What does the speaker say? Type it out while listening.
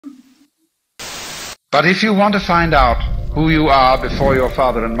But if you want to find out who you are before your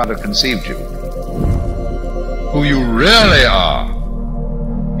father and mother conceived you, who you really are,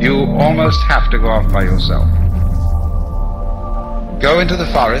 you almost have to go off by yourself. Go into the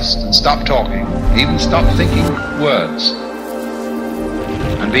forest and stop talking, even stop thinking words,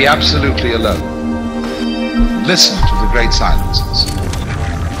 and be absolutely alone. Listen to the great silences.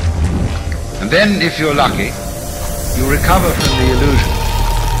 And then, if you're lucky, you recover from the illusion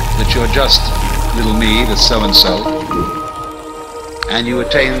that you're just little me, the so-and-so, and you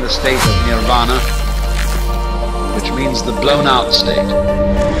attain the state of nirvana, which means the blown-out state,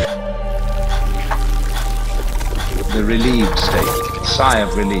 the relieved state, sigh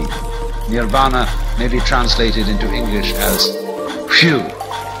of relief. Nirvana may be translated into English as phew.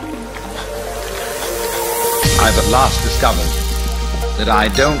 I've at last discovered that I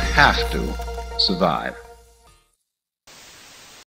don't have to survive.